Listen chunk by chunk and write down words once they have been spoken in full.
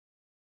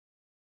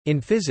In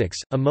physics,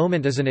 a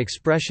moment is an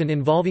expression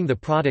involving the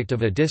product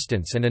of a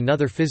distance and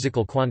another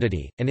physical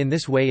quantity, and in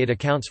this way it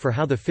accounts for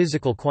how the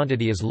physical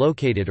quantity is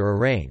located or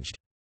arranged.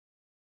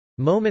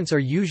 Moments are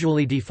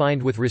usually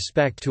defined with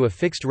respect to a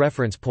fixed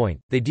reference point.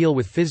 They deal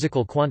with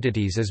physical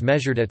quantities as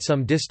measured at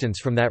some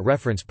distance from that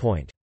reference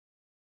point.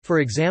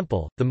 For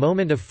example, the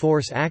moment of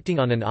force acting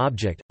on an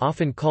object,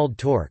 often called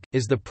torque,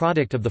 is the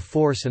product of the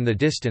force and the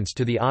distance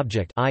to the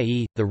object,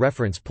 i.e., the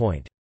reference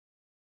point.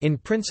 In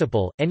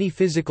principle, any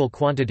physical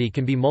quantity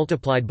can be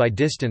multiplied by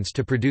distance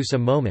to produce a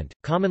moment.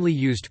 Commonly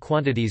used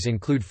quantities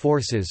include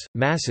forces,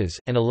 masses,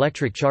 and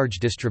electric charge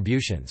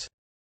distributions.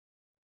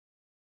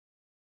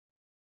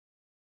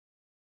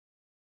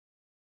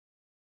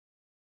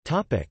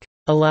 Topic: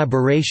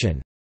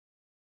 Elaboration.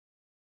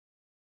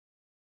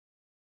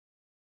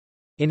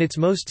 In its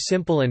most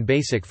simple and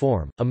basic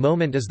form, a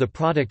moment is the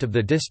product of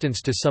the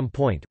distance to some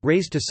point,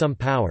 raised to some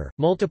power,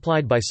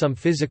 multiplied by some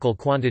physical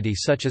quantity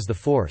such as the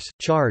force,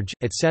 charge,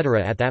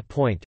 etc. at that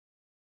point.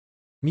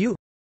 Mu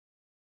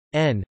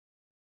n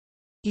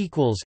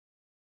equals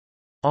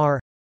r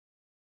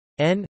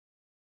n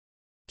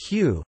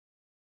q.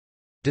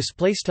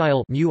 Display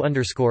style mu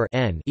underscore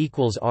n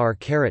equals r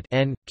caret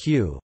n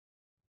q,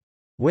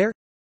 where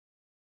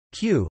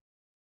q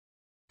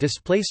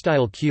display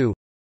style q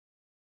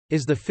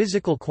is the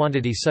physical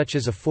quantity such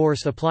as a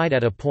force applied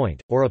at a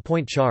point, or a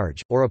point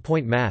charge, or a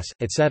point mass,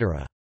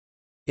 etc.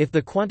 If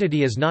the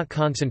quantity is not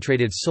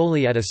concentrated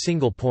solely at a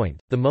single point,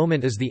 the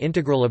moment is the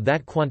integral of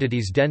that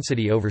quantity's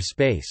density over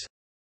space.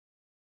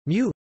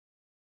 Mu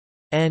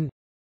n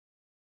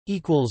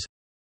equals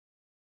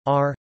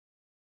r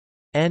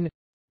n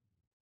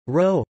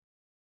rho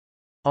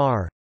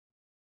r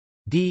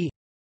d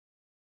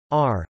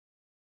r.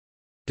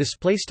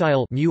 Display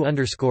style mu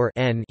underscore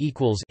n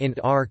equals int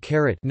r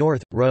caret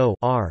north rho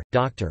r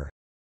doctor,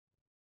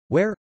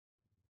 where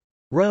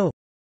rho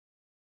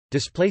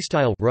display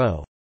style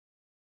rho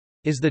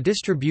is the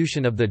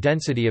distribution of the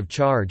density of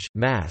charge,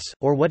 mass,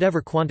 or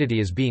whatever quantity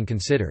is being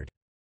considered.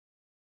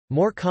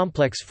 More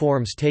complex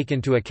forms take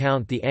into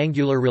account the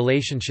angular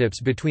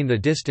relationships between the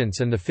distance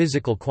and the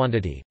physical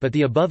quantity, but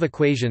the above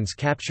equations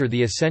capture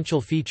the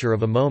essential feature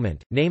of a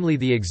moment, namely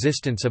the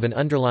existence of an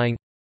underlying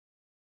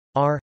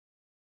r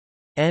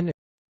n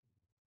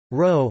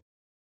rho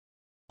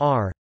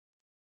r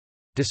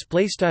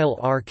display style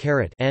r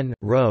caret n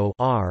rho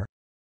r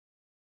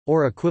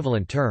or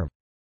equivalent term.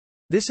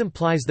 This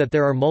implies that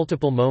there are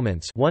multiple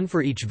moments, one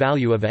for each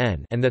value of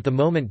n, and that the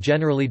moment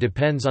generally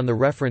depends on the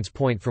reference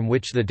point from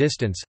which the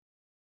distance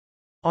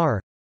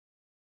r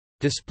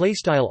display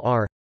style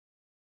r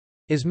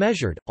is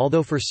measured,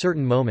 although for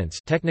certain moments,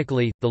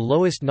 technically the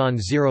lowest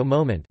non-zero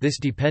moment, this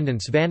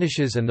dependence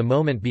vanishes and the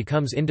moment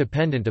becomes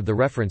independent of the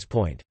reference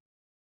point.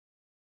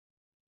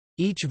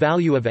 Each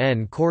value of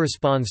n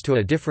corresponds to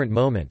a different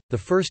moment. The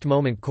first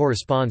moment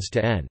corresponds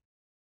to n.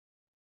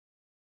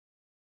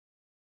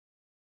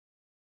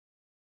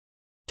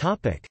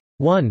 Topic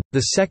 1.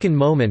 The second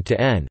moment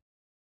to n.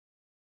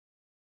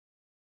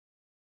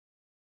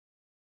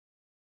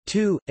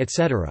 2,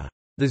 etc.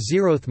 The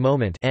zeroth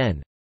moment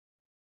n.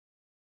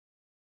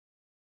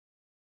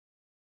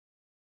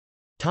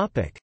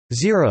 Topic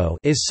 0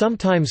 is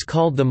sometimes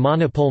called the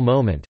monopole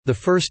moment, the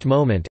first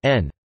moment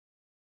n.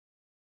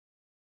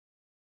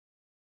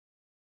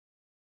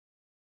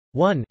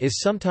 1 is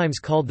sometimes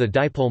called the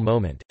dipole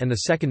moment, and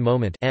the second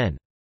moment n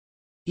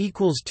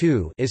equals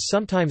 2 is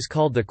sometimes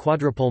called the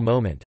quadrupole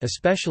moment,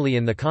 especially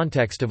in the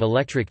context of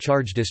electric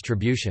charge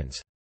distributions.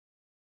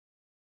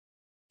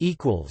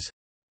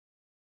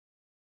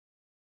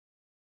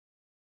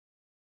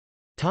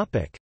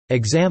 Topic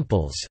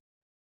examples.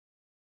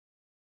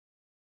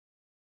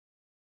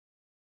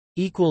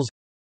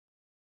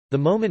 The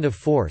moment of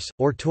force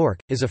or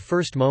torque is a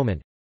first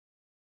moment.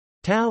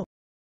 Tau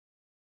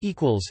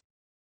equals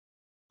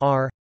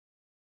r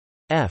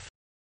f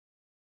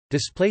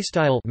display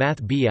style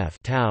math BF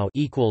tau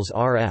equals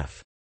RF,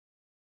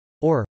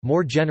 or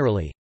more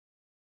generally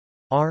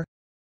r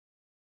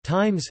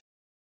times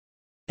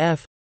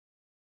f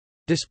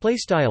display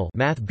style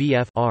math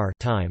BF r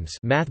times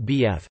math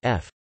BF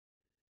f.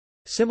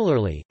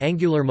 Similarly,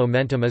 angular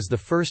momentum is the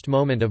first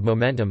moment of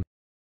momentum.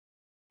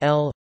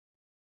 L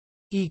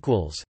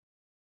equals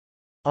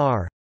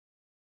r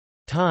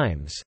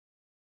times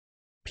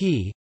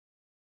p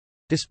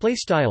display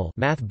style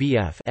math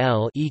BF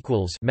L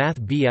equals math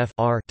BF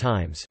r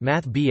times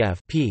math BF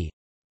p.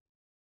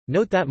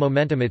 Note that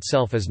momentum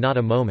itself is not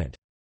a moment.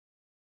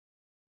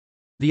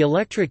 The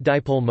electric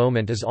dipole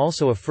moment is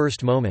also a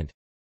first moment.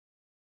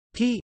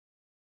 P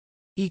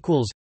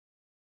equals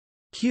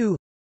q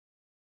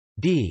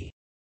d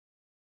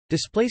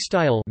display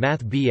style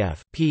math BF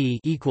p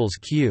equals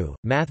q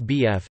math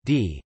BF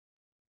d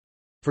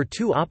for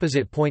two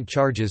opposite point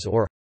charges,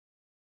 or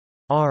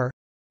r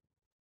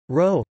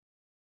rho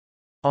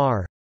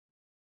r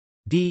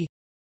d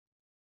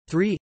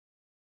 3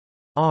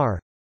 r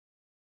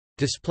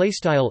display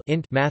style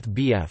int math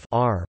BF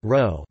r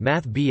rho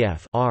math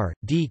BF r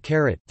d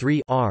caret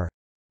 3 r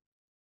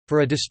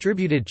for a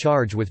distributed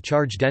charge with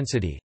charge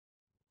density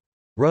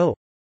rho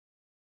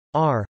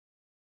r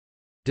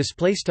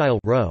display style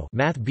rho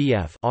math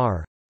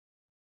r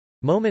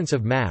moments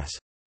of mass.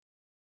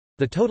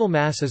 The total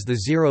mass is the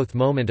zeroth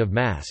moment of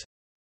mass.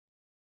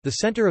 The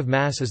center of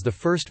mass is the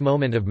first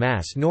moment of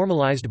mass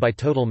normalized by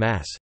total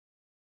mass.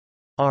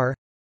 R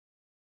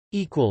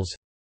equals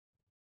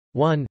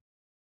 1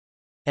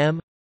 m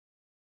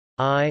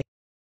I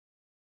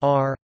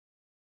r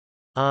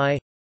I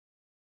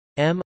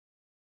m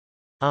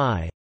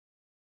I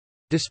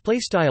display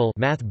style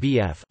math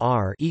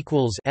r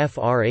equals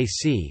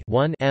frac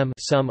 1 m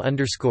sum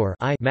underscore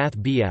I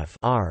math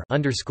r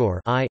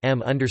underscore I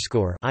m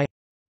underscore I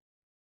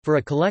for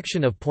a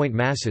collection of point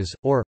masses,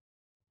 or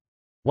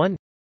 1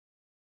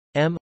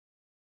 m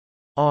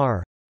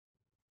r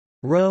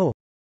rho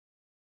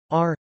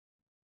r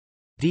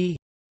d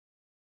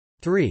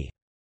 3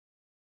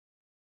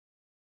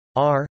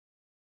 r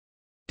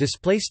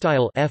display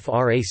style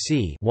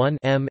frac 1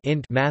 m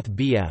int math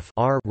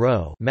r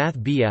rho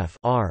math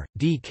r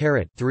d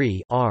caret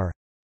 3 r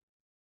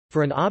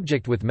for an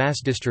object with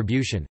mass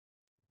distribution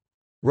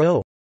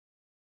rho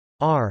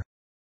r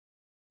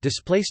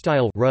display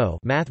style rho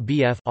math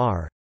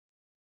r.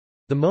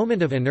 The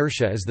moment of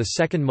inertia is the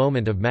second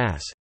moment of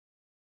mass.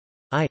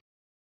 I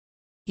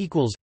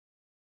equals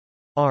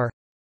r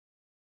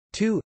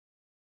 2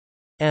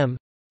 m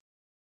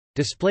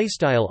display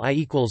style I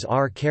equals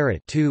r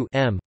caret 2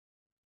 m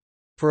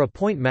for a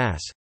point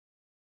mass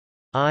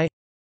I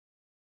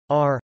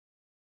r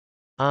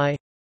I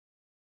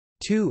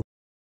 2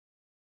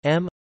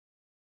 m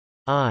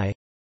I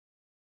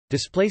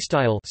display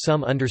style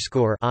sum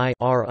underscore I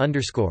r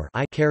underscore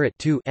I caret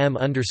 2 m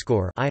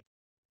underscore I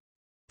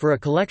for a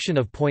collection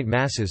of point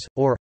masses,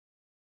 or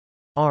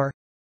r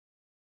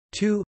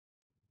 2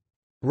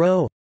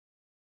 rho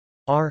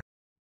r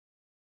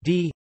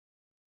d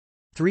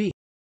 3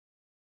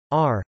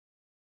 r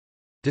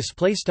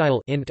display style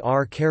int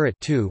r caret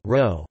 2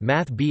 rho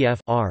math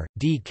r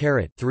d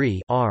caret 3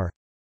 r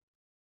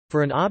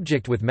for an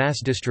object with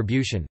mass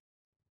distribution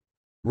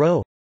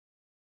rho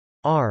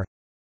r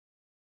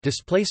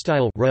display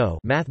style rho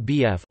math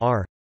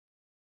r.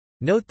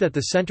 Note that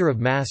the center of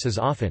mass is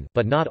often,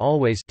 but not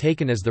always,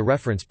 taken as the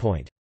reference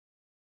point.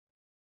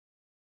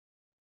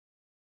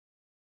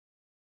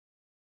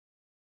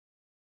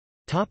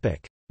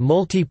 Topic: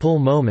 Multipole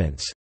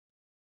moments.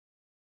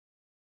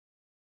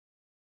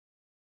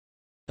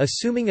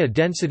 Assuming a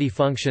density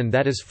function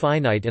that is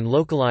finite and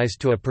localized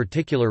to a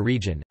particular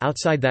region,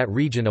 outside that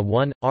region a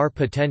 1r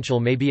potential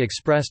may be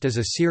expressed as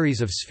a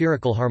series of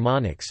spherical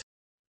harmonics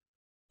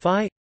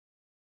phi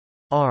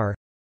r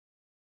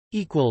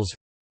equals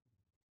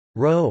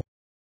rho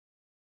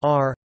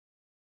r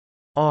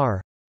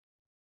r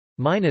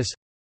minus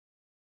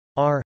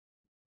r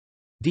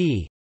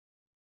d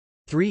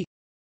 3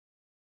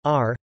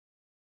 r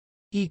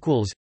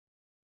equals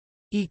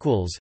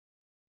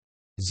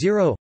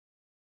 0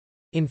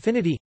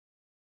 infinity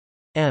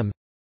m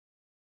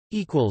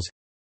equals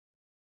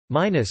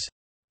minus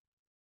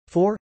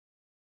 4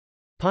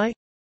 pi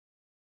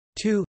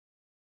 2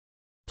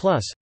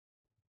 plus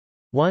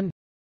 1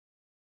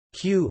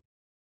 q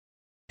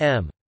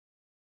m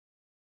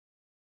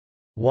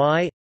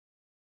y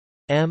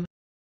m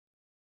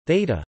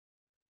theta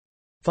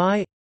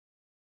phi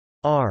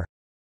r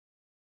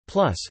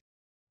plus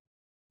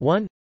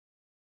 1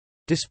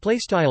 display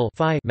style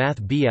phi math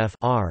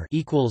r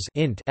equals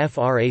int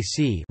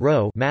frac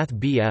rho math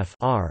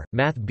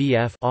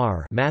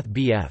r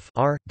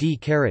r d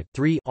caret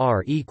 3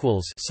 r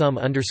equals sum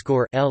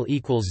underscore l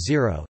equals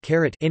 0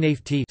 caret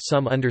inft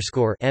sum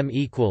underscore m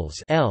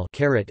equals l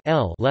caret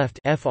l left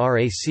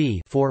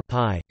frac 4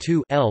 pi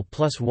 2 l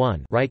plus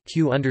 1 right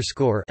q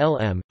underscore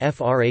lm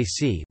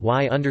frac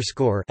y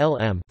underscore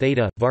lm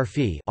theta var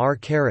phi r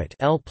caret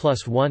l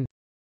plus 1.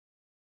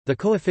 The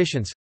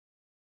coefficients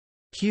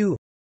q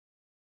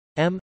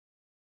m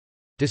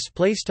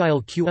display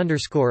style q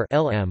underscore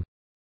lm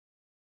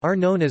are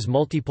known as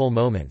multipole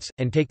moments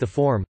and take the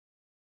form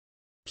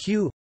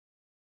q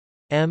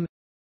m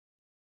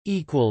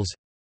equals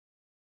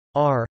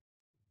r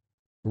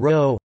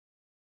rho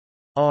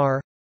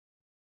r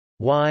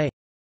y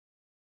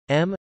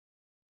m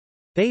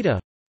theta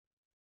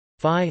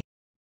phi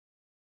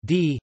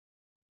d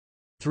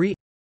 3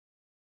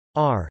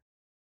 r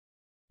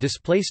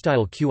display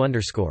style q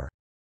underscore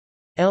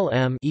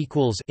lm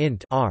equals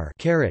int r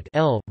caret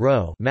l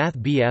rho math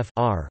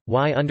r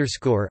y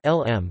underscore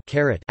lm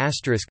caret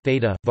asterisk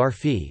theta var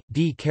phi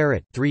d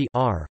caret 3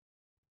 r,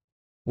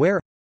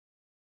 where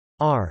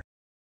r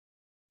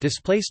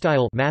display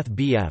style math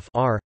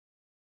r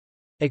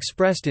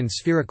expressed in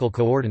spherical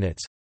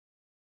coordinates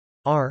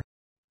r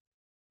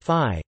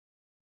phi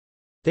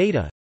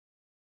theta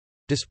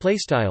display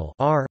style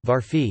r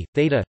var phi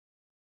theta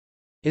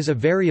is a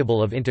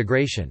variable of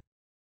integration.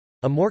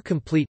 A more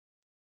complete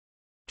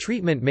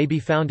treatment may be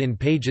found in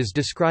pages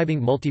describing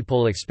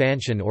multipole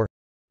expansion or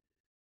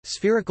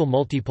spherical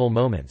multipole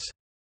moments.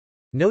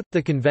 Note,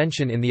 the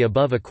convention in the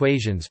above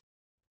equations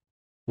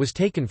was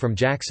taken from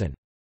Jackson.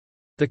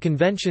 The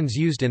conventions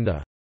used in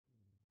the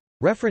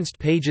referenced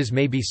pages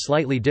may be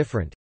slightly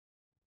different.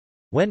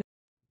 When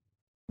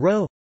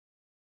Rho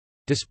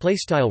display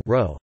style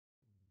rho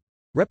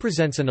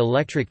represents an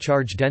electric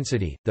charge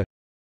density. The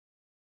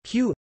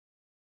q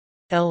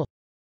l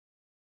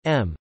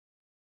m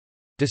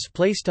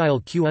display style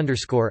q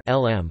underscore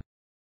lm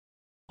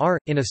are,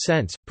 in a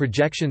sense,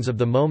 projections of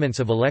the moments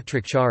of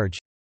electric charge.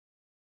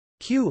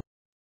 Q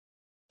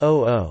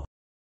 00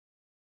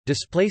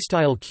 display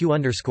style q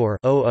underscore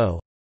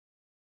 00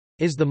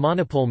 is the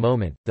monopole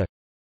moment. The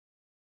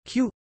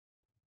q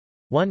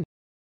 1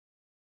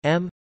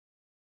 m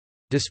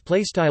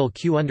display style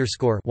q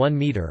underscore 1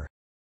 meter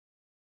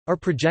are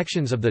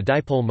projections of the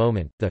dipole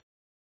moment. The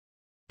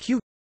q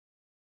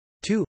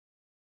 2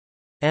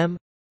 m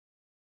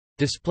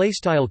display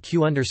style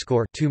q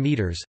underscore 2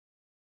 meters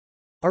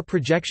are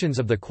projections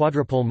of the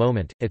quadrupole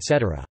moment,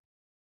 etc.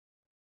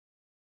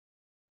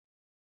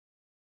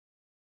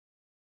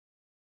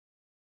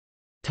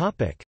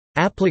 Topic: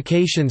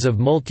 Applications of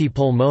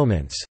multipole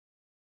moments.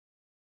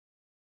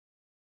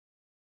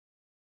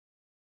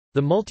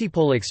 The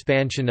multipole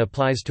expansion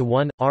applies to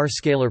 1r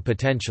scalar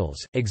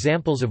potentials,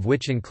 examples of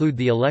which include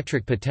the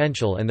electric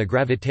potential and the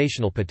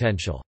gravitational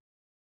potential.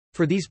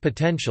 For these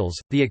potentials,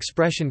 the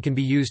expression can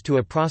be used to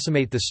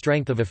approximate the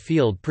strength of a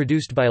field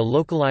produced by a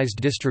localized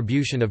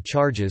distribution of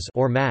charges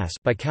or mass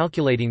by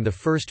calculating the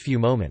first few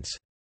moments.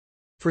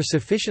 For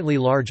sufficiently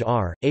large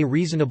r, a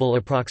reasonable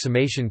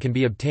approximation can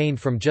be obtained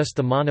from just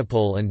the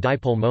monopole and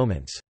dipole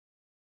moments.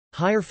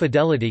 Higher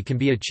fidelity can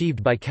be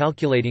achieved by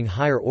calculating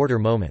higher-order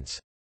moments.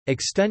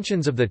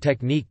 Extensions of the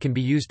technique can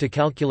be used to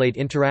calculate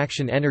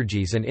interaction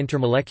energies and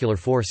intermolecular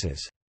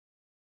forces.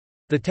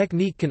 The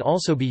technique can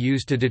also be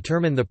used to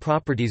determine the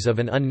properties of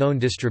an unknown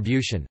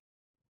distribution.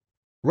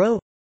 Rho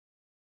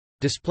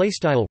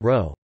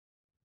 _ρ.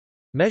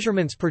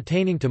 Measurements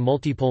pertaining to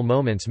multipole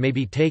moments may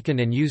be taken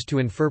and used to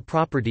infer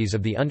properties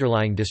of the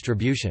underlying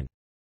distribution.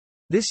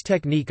 This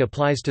technique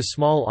applies to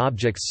small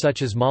objects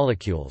such as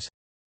molecules,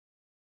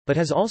 but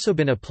has also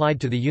been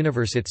applied to the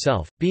universe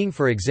itself, being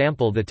for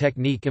example the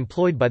technique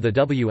employed by the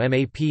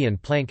WMAP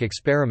and Planck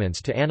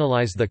experiments to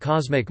analyze the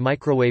cosmic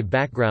microwave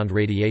background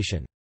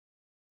radiation.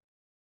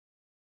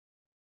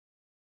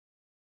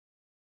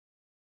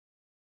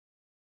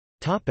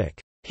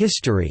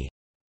 History.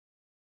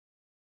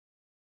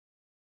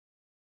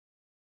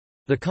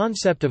 The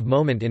concept of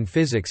moment in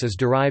physics is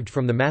derived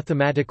from the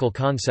mathematical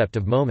concept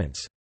of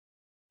moments.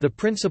 The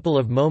principle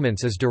of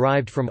moments is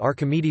derived from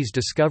Archimedes'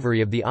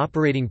 discovery of the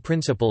operating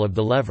principle of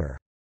the lever.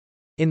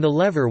 In the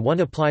lever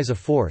one applies a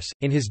force,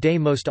 in his day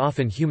most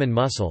often human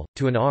muscle,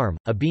 to an arm,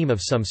 a beam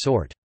of some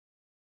sort.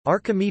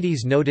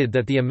 Archimedes noted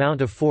that the amount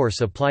of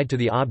force applied to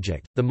the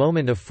object, the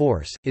moment of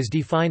force, is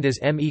defined as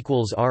m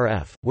equals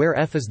rf, where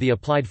f is the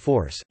applied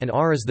force, and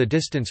r is the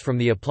distance from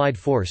the applied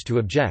force to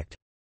object.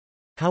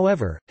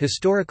 However,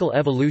 historical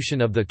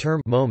evolution of the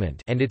term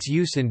moment and its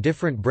use in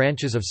different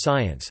branches of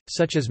science,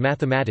 such as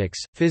mathematics,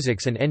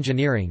 physics and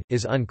engineering,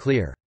 is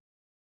unclear.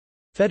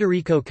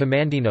 Federico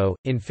Comandino,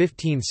 in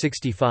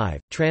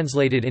 1565,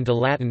 translated into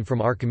Latin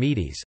from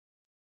Archimedes,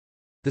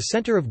 "The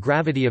center of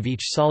gravity of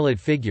each solid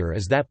figure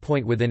is that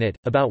point within it,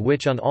 about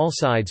which on all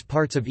sides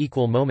parts of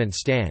equal moment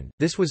stand."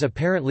 This was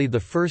apparently the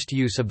first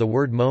use of the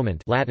word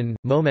moment, Latin,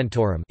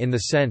 momentorum, in the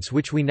sense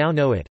which we now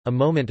know it, a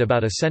moment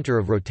about a center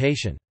of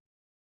rotation.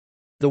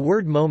 The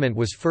word moment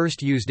was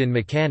first used in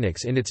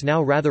mechanics in its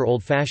now rather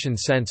old-fashioned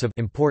sense of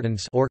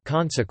importance or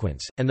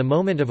consequence, and the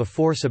moment of a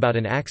force about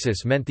an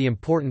axis meant the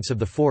importance of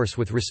the force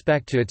with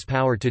respect to its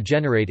power to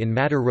generate in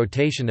matter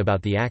rotation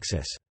about the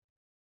axis.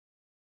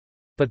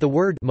 But the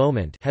word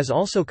moment has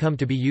also come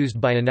to be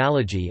used by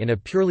analogy in a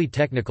purely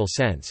technical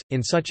sense,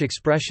 in such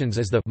expressions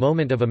as the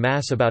moment of a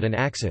mass about an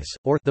axis,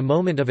 or the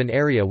moment of an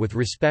area with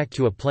respect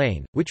to a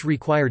plane, which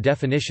require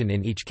definition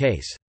in each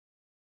case.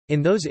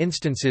 In those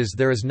instances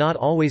there is not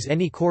always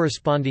any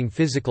corresponding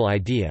physical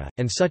idea,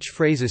 and such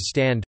phrases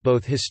stand,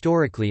 both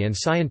historically and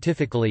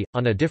scientifically,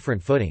 on a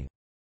different footing.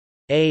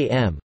 A.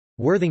 M.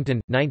 Worthington,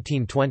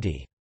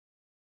 1920.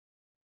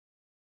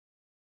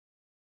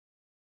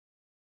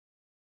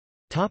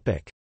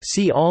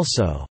 See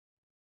also: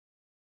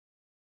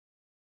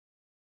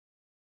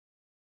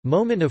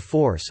 moment of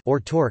force or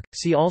torque,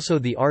 see also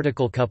the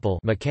article couple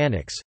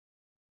mechanics,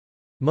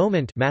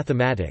 moment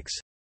mathematics.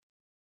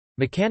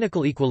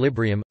 Mechanical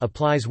equilibrium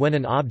applies when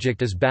an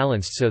object is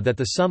balanced so that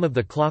the sum of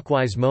the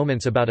clockwise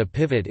moments about a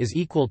pivot is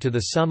equal to the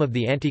sum of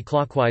the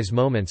anti-clockwise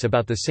moments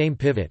about the same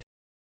pivot.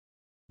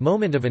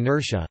 Moment of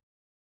inertia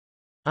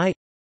I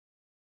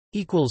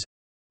equals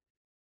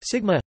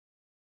sigma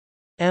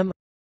m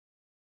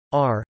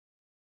r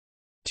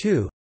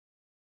 2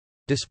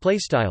 display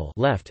style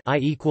left I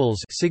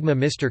equals sigma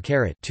Mr.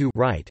 caret 2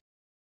 right,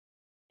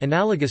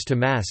 analogous to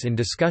mass in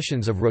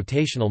discussions of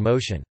rotational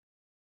motion.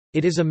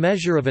 It is a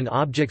measure of an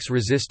object's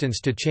resistance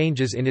to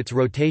changes in its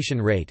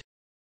rotation rate.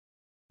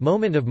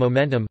 Moment of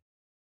momentum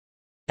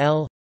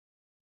L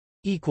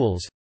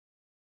equals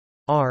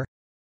R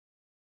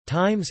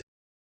times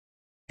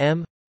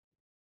M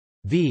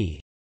V.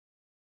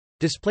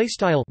 Display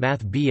style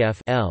Math BF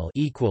L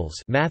equals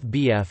Math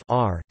BF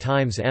R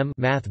times M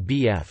Math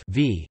BF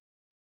V.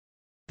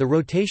 the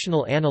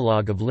rotational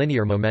analog of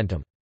linear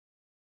momentum.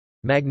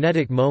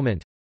 Magnetic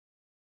moment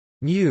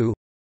mu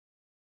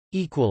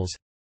equals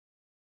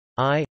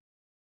I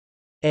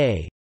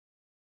a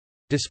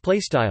display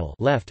style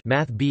left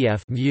math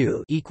BF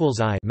mu equals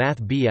I math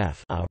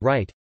BF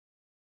right.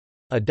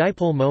 A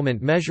dipole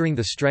moment measuring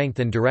the strength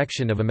and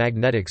direction of a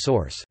magnetic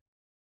source.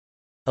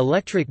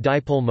 Electric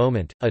dipole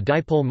moment, a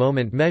dipole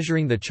moment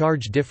measuring the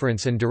charge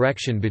difference and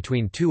direction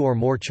between two or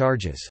more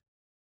charges.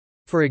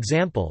 For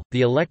example,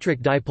 the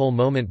electric dipole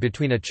moment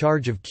between a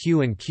charge of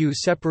Q and Q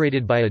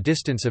separated by a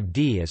distance of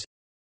d is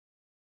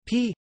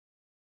P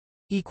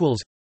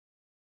equals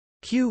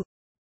Q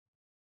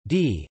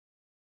d.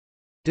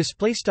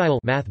 Display style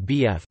math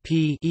BF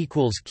P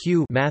equals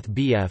Q math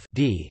BF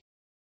d.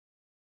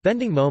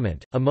 Bending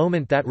moment, a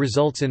moment that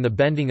results in the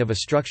bending of a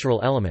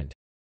structural element.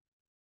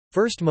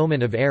 First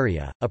moment of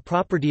area, a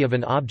property of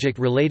an object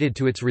related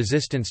to its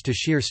resistance to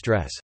shear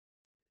stress.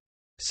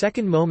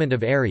 Second moment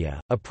of area,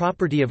 a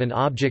property of an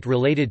object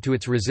related to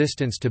its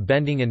resistance to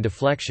bending and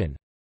deflection.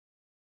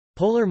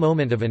 Polar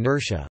moment of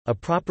inertia, a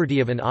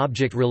property of an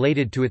object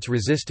related to its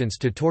resistance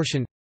to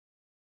torsion.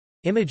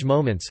 Image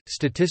moments,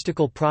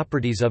 statistical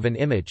properties of an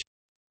image.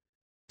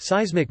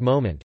 Seismic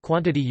moment,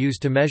 quantity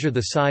used to measure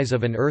the size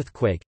of an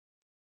earthquake.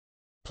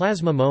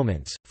 Plasma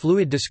moments,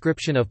 fluid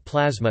description of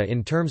plasma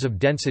in terms of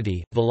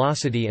density,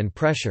 velocity and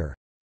pressure.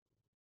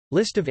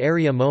 List of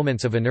area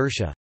moments of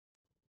inertia.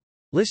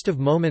 List of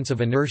moments of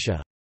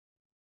inertia.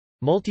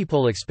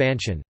 Multipole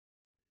expansion.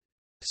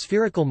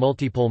 Spherical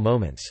multipole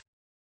moments.